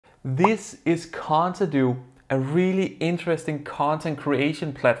This is Contadu, a really interesting content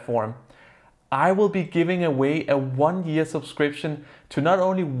creation platform. I will be giving away a 1-year subscription to not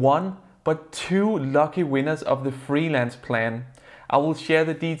only one, but 2 lucky winners of the freelance plan. I will share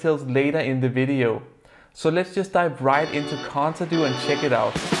the details later in the video. So let's just dive right into Contadu and check it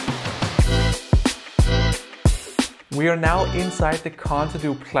out. We are now inside the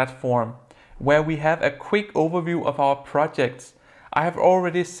Contadu platform, where we have a quick overview of our projects. I have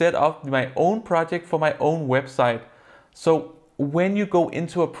already set up my own project for my own website. So when you go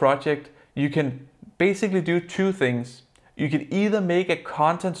into a project, you can basically do 2 things. You can either make a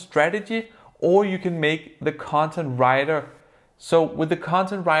content strategy or you can make the content writer. So with the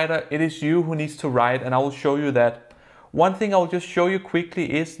content writer, it is you who needs to write, and I will show you that. One thing I'll just show you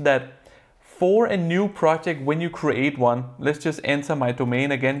quickly is that for a new project, when you create one, let's just enter my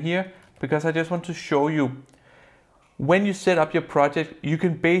domain again here, because I just want to show you. When you set up your project, you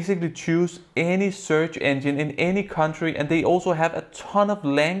can basically choose any search engine in any country, and they also have a ton of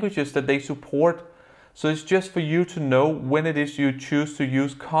languages that they support. So it's just for you to know when it is you choose to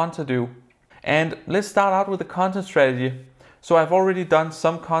use Contadu. And let's start out with the content strategy. So I've already done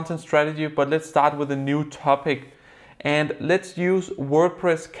some content strategy, but let's start with a new topic. And let's use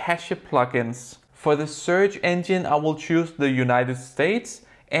WordPress cache plugins. For the search engine, I will choose the United States.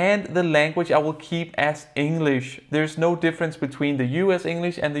 And the language I will keep as English. There's no difference between the US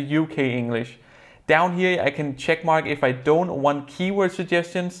English and the UK English. Down here I can check mark if I don't want keyword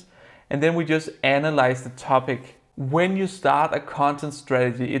suggestions, and then we just analyze the topic. When you start a content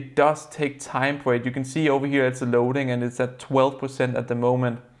strategy, it does take time for it. You can see over here it's loading and it's at 12% at the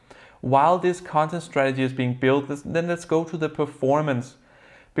moment. While this content strategy is being built, then let's go to the performance.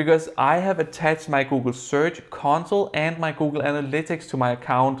 Because I have attached my Google Search Console and my Google Analytics to my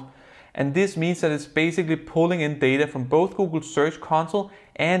account. And this means that it's basically pulling in data from both Google Search Console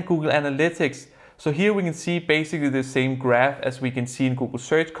and Google Analytics. So here we can see basically the same graph as we can see in Google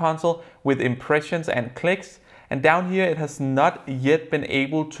Search Console with impressions and clicks. And down here it has not yet been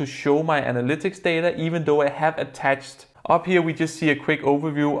able to show my analytics data, even though I have attached. Up here we just see a quick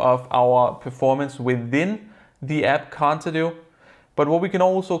overview of our performance within the app Contadu. But what we can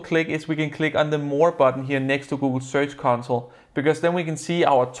also click is we can click on the More button here next to Google Search Console, because then we can see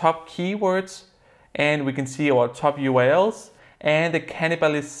our top keywords and we can see our top URLs and the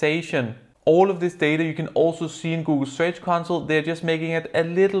cannibalization. All of this data you can also see in Google Search Console. They're just making it a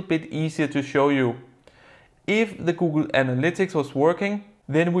little bit easier to show you. If the Google Analytics was working,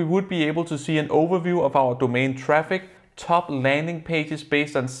 then we would be able to see an overview of our domain traffic, top landing pages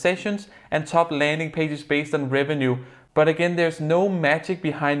based on sessions, and top landing pages based on revenue. But again, there's no magic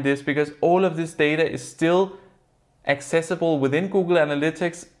behind this because all of this data is still accessible within Google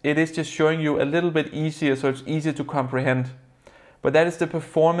Analytics. It is just showing you a little bit easier, so it's easier to comprehend. But that is the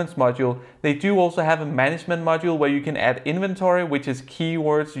performance module. They do also have a management module where you can add inventory, which is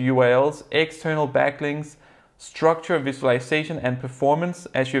keywords, URLs, external backlinks, structure, visualization, and performance,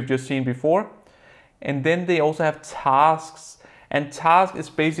 as you've just seen before. And then they also have tasks. And task is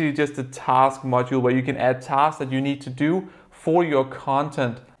basically just a task module where you can add tasks that you need to do for your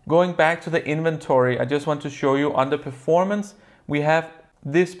content. Going back to the inventory, I just want to show you under performance, we have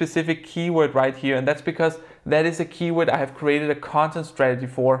this specific keyword right here. And that's because that is a keyword I have created a content strategy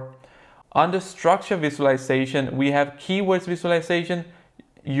for. Under structure visualization, we have keywords visualization,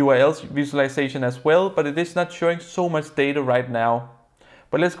 URLs visualization as well, but it is not showing so much data right now.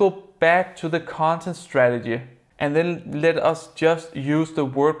 But let's go back to the content strategy. And then let us just use the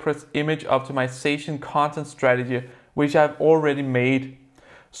WordPress image optimization content strategy, which I've already made.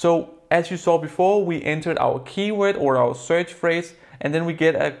 So as you saw before, we entered our keyword or our search phrase, and then we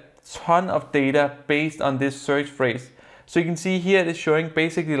get a ton of data based on this search phrase. So you can see here it is showing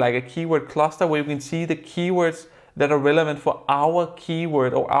basically like a keyword cluster where you can see the keywords that are relevant for our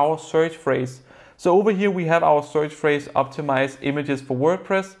keyword or our search phrase. So over here we have our search phrase optimized images for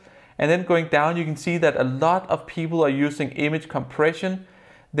WordPress. And then going down, you can see that a lot of people are using image compression.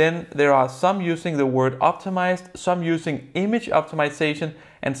 Then there are some using the word optimized, some using image optimization,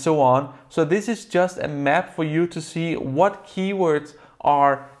 and so on. So this is just a map for you to see what keywords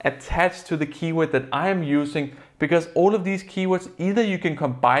are attached to the keyword that I am using, because all of these keywords, either you can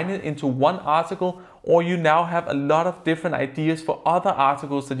combine it into one article, or you now have a lot of different ideas for other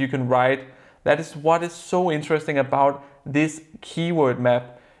articles that you can write. That is what is so interesting about this keyword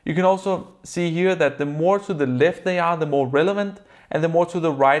map. You can also see here that the more to the left they are, the more relevant, and the more to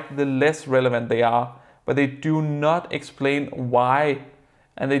the right, the less relevant they are. But they do not explain why,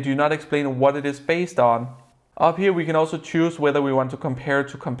 and they do not explain what it is based on. Up here we can also choose whether we want to compare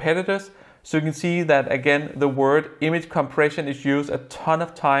to competitors. So you can see that again, the word image compression is used a ton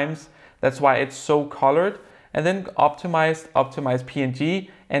of times. That's why it's so colored. And then optimized PNG,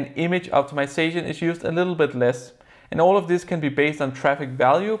 and image optimization is used a little bit less. And all of this can be based on traffic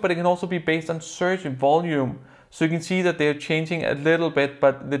value, but it can also be based on search volume. So you can see that they're changing a little bit,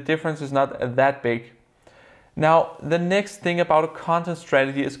 but the difference is not that big. Now, the next thing about a content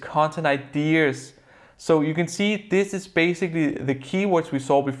strategy is content ideas. So you can see this is basically the keywords we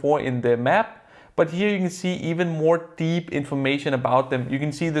saw before in the map, but here you can see even more deep information about them. You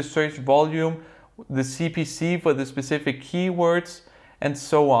can see the search volume, the CPC for the specific keywords, and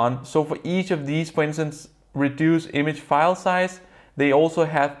so on. So for each of these, for instance, reduce image file size, they also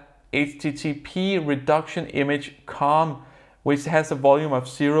have HTTP reduction image COM, which has a volume of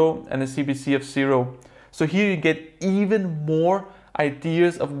 0 and a CPC of 0. So here you get even more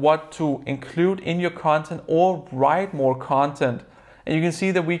ideas of what to include in your content or write more content. And you can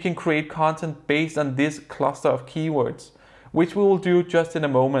see that we can create content based on this cluster of keywords, which we will do just in a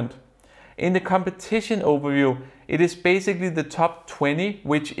moment. In the competition overview, it is basically the top 20,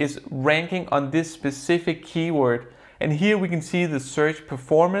 which is ranking on this specific keyword. And here we can see the search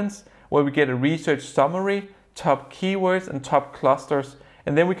performance, where we get a research summary, top keywords and top clusters.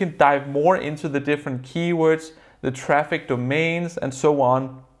 And then we can dive more into the different keywords, the traffic domains, and so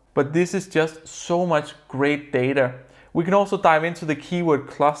on. But this is just so much great data. We can also dive into the keyword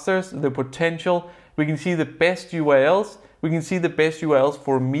clusters, the potential. We can see the best URLs. We can see the best URLs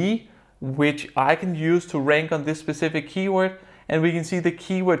for me, which I can use to rank on this specific keyword. And we can see the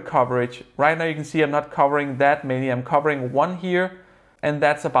keyword coverage. Right now you can see I'm not covering that many. I'm covering one here, and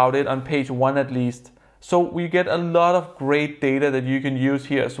that's about it on page 1 at least. So we get a lot of great data that you can use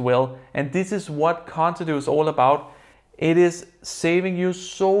here as well. And this is what Contadu is all about. It is saving you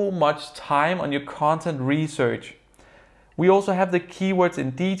so much time on your content research. We also have the keywords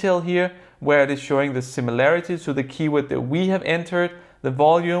in detail here, where it is showing the similarities to the keyword that we have entered, the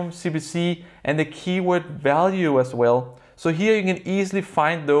volume, CPC, and the keyword value as well. So here you can easily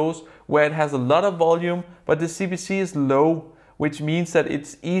find those where it has a lot of volume, but the CPC is low, which means that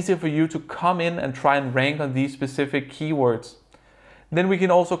it's easier for you to come in and try and rank on these specific keywords. Then we can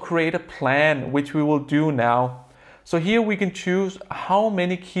also create a plan, which we will do now. So here we can choose how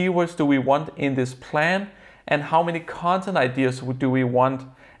many keywords do we want in this plan and how many content ideas do we want.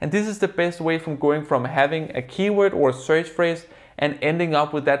 And this is the best way from going from having a keyword or a search phrase and ending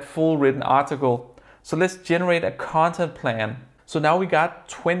up with that full written article. So let's generate a content plan. So now we got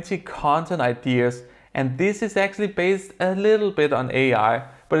 20 content ideas, and this is actually based a little bit on AI,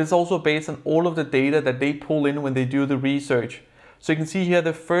 but it's also based on all of the data that they pull in when they do the research. So you can see here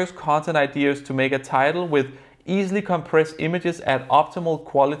the first content ideas to make a title with easily compressed images at optimal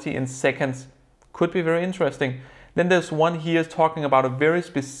quality in seconds. Could be very interesting. Then there's one here talking about a very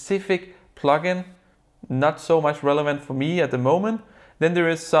specific plugin, not so much relevant for me at the moment. Then there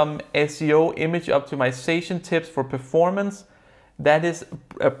is some SEO image optimization tips for performance. That is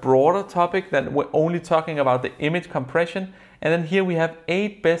a broader topic than we're only talking about the image compression. And then here we have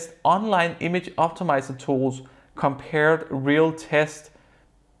 8 best online image optimizer tools, compared real test.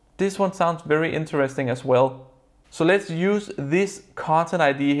 This one sounds very interesting as well. So let's use this content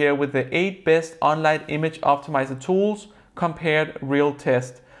idea here with the 8 best online image optimizer tools, compared real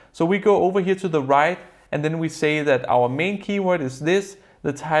test. So we go over here to the right, and then we say that our main keyword is this,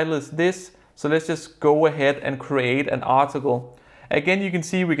 the title is this. So let's just go ahead and create an article. Again, you can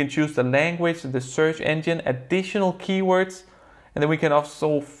see we can choose the language, the search engine, additional keywords, and then we can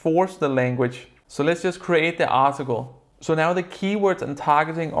also force the language. So let's just create the article. So now the keywords and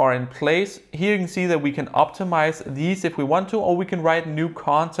targeting are in place. Here you can see that we can optimize these if we want to, or we can write new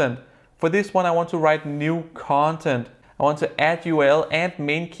content. For this one, I want to write new content. I want to add URL and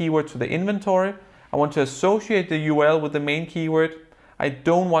main keyword to the inventory. I want to associate the URL with the main keyword. I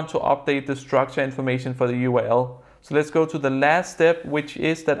don't want to update the structure information for the URL. So let's go to the last step, which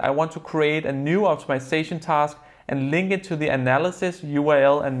is that I want to create a new optimization task and link it to the analysis,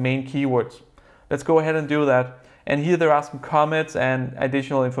 URL, and main keywords. Let's go ahead and do that. And here there are some comments and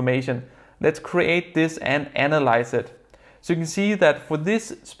additional information. Let's create this and analyze it. So you can see that for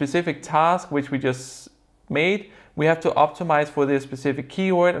this specific task, which we just made, we have to optimize for this specific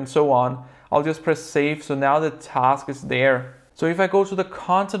keyword and so on. I'll just press save. So now the task is there. So if I go to the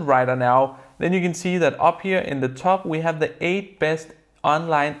content writer now, then you can see that up here in the top, we have the 8 best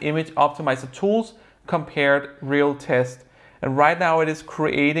online image optimizer tools, compared real test. And right now it is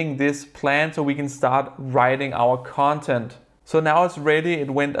creating this plan so we can start writing our content. So now it's ready. It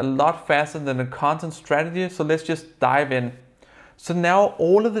went a lot faster than the content strategy. So let's just dive in. So now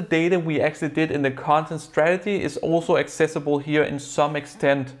all of the data we actually did in the content strategy is also accessible here in some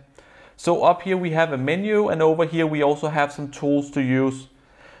extent. So up here we have a menu, and over here we also have some tools to use.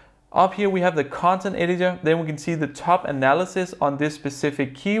 Up here we have the content editor, then we can see the top analysis on this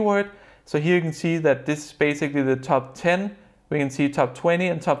specific keyword. So here you can see that this is basically the top 10, we can see top 20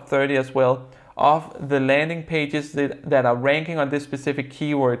 and top 30 as well of the landing pages that are ranking on this specific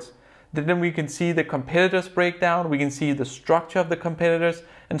keywords. Then we can see the competitors breakdown, we can see the structure of the competitors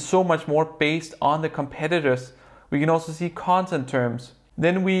and so much more based on the competitors. We can also see content terms.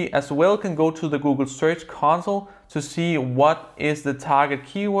 Then we as well can go to the Google Search Console to see what is the target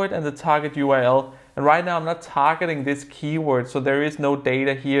keyword and the target URL. And right now I'm not targeting this keyword, so there is no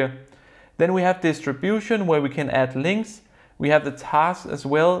data here. Then we have distribution where we can add links. We have the task as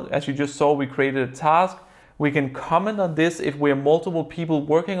well. As you just saw, we created a task. We can comment on this if we are multiple people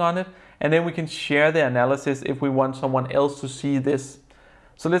working on it. And then we can share the analysis if we want someone else to see this.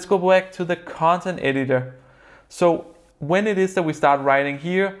 So let's go back to the content editor. So when it is that we start writing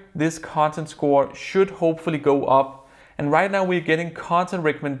here, this content score should hopefully go up. And right now we're getting content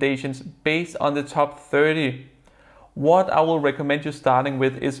recommendations based on the top 30. What I will recommend you starting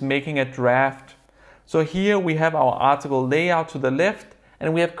with is making a draft. So here we have our article layout to the left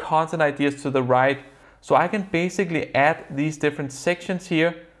and we have content ideas to the right. So I can basically add these different sections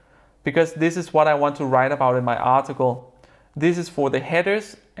here because this is what I want to write about in my article. This is for the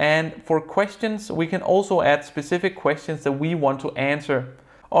headers, and for questions we can also add specific questions that we want to answer.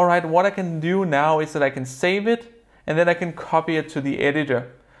 Alright, what I can do now is that I can save it and then I can copy it to the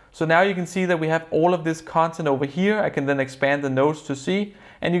editor. So now you can see that we have all of this content over here. I can then expand the notes to see,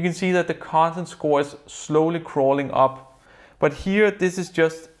 and you can see that the content score is slowly crawling up. But here this is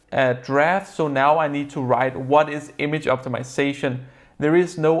just a draft, so now I need to write what is image optimization. There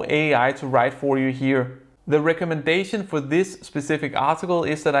is no AI to write for you here. The recommendation for this specific article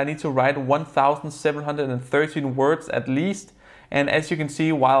is that I need to write 1,713 words at least. And as you can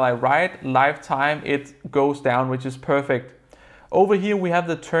see, while I write, lifetime it goes down, which is perfect. Over here we have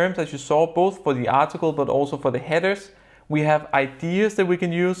the terms, as you saw, both for the article but also for the headers. We have ideas that we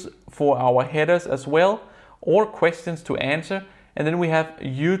can use for our headers as well, or questions to answer. And then we have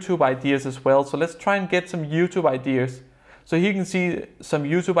YouTube ideas as well. So let's try and get some YouTube ideas. So here you can see some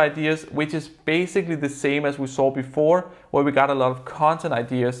YouTube ideas, which is basically the same as we saw before, where we got a lot of content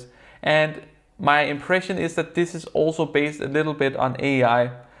ideas. And my impression is that this is also based a little bit on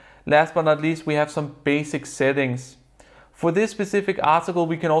AI. Last but not least, we have some basic settings. For this specific article,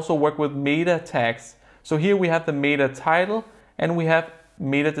 we can also work with meta tags. So here we have the meta title and we have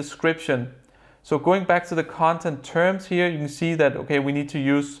meta description. So going back to the content terms here, you can see that, okay, we need to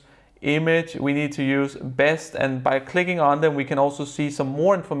use image, we need to use best, and by clicking on them, we can also see some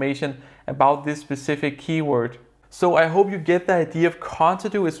more information about this specific keyword. So I hope you get the idea of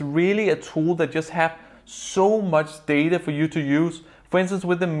Contadu is really a tool that just have so much data for you to use. For instance,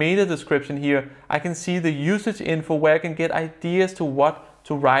 with the meta description here, I can see the usage info where I can get ideas to what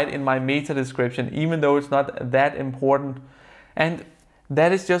to write in my meta description, even though it's not that important. And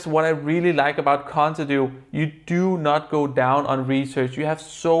that is just what I really like about Contadu. You do not go down on research. You have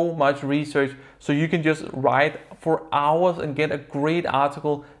so much research, so you can just write for hours and get a great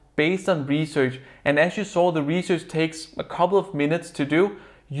article based on research. And as you saw, the research takes a couple of minutes to do.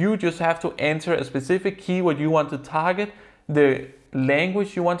 You just have to enter a specific keyword you want to target, the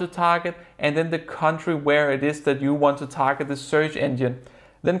language you want to target, and then the country where it is that you want to target the search engine.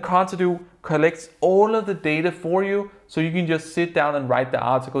 Then Contadu collects all of the data for you, so you can just sit down and write the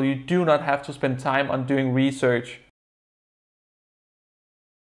article. You do not have to spend time on doing research.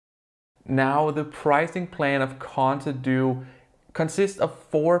 Now, the pricing plan of Contadu consists of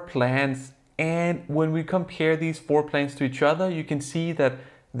 4 plans, and when we compare these 4 plans to each other, you can see that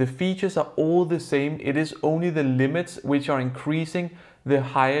the features are all the same. It is only the limits which are increasing the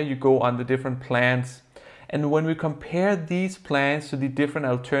higher you go on the different plans. And when we compare these plans to the different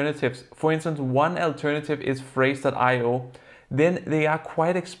alternatives, for instance, one alternative is Phrase.io, then they are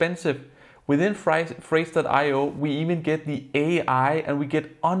quite expensive. Within Phrase.io, we even get the AI and we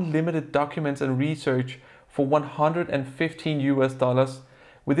get unlimited documents and research for $115 US.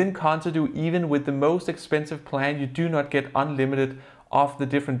 Within Contadu, even with the most expensive plan, you do not get unlimited of the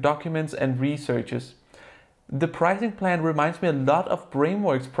different documents and researches. The pricing plan reminds me a lot of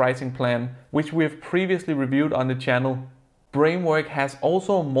Brainwork's pricing plan, which we have previously reviewed on the channel. Brainwork has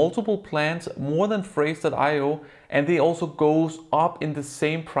also multiple plans, more than Phrase.io, and they also goes up in the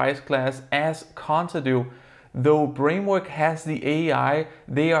same price class as Contadu. Though Brainwork has the AI,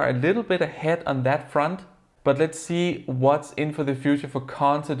 they are a little bit ahead on that front. But let's see what's in for the future for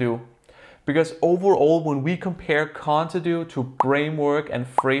Contadu. Because overall, when we compare Contadu to Brainwork and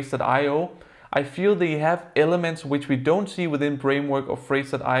Phrase.io, I feel they have elements which we don't see within Brainwork or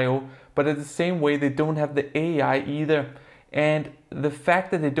Phrase.io, but at the same way they don't have the AI either. And the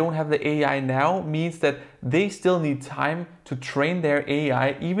fact that they don't have the AI now means that they still need time to train their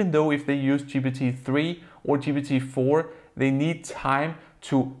AI, even though if they use GPT-3 or GPT-4, they need time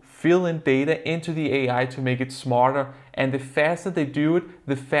to fill in data into the AI to make it smarter. And the faster they do it,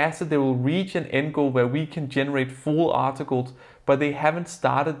 the faster they will reach an end goal where we can generate full articles. But they haven't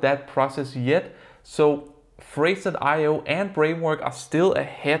started that process yet. So Phrase.io and Brainwork are still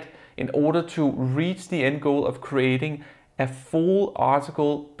ahead in order to reach the end goal of creating a full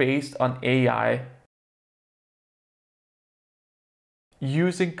article based on AI.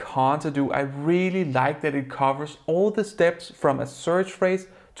 Using Contadu, I really like that it covers all the steps from a search phrase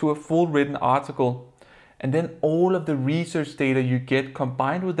to a full written article. And then all of the research data you get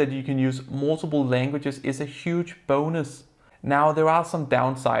combined with that you can use multiple languages is a huge bonus. Now there are some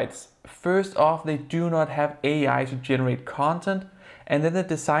downsides. First off, they do not have AI to generate content. And then the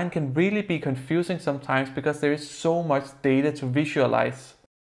design can really be confusing sometimes because there is so much data to visualize.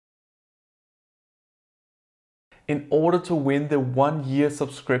 In order to win the 1-year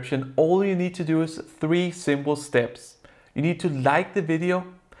subscription, all you need to do is 3 simple steps. You need to like the video,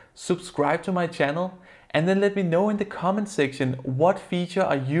 subscribe to my channel, and then let me know in the comment section what feature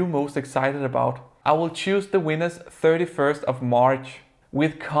are you most excited about. I will choose the winners 31st of March.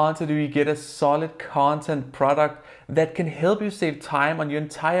 With Contadu, you get a solid content product that can help you save time on your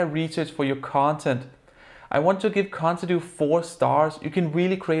entire research for your content. I want to give Contadu 4 stars. You can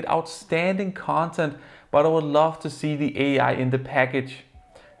really create outstanding content, but I would love to see the AI in the package.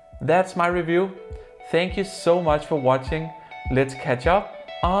 That's my review. Thank you so much for watching. Let's catch up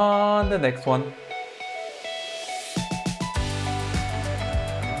on the next one.